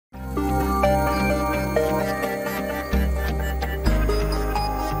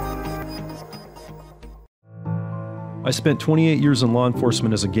I spent 28 years in law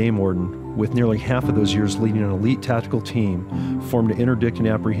enforcement as a game warden, with nearly half of those years leading an elite tactical team formed to interdict and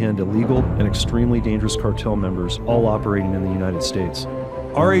apprehend illegal and extremely dangerous cartel members, all operating in the United States.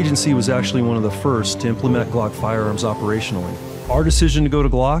 Our agency was actually one of the first to implement Glock firearms operationally. Our decision to go to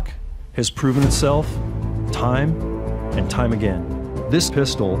Glock has proven itself time and time again. This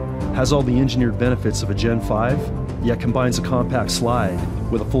pistol has all the engineered benefits of a Gen 5, yet combines a compact slide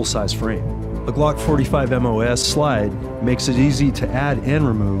with a full-size frame. The Glock 45 MOS slide makes it easy to add and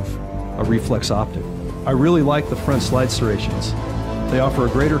remove a reflex optic. I really like the front slide serrations. They offer a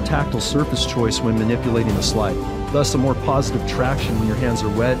greater tactile surface choice when manipulating the slide, thus a more positive traction when your hands are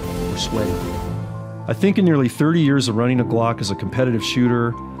wet or sweaty. I think in nearly 30 years of running a Glock as a competitive shooter,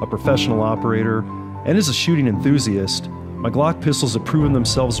 a professional operator, and as a shooting enthusiast, my Glock pistols have proven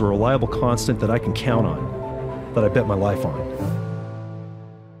themselves a reliable constant that I can count on, that I bet my life on.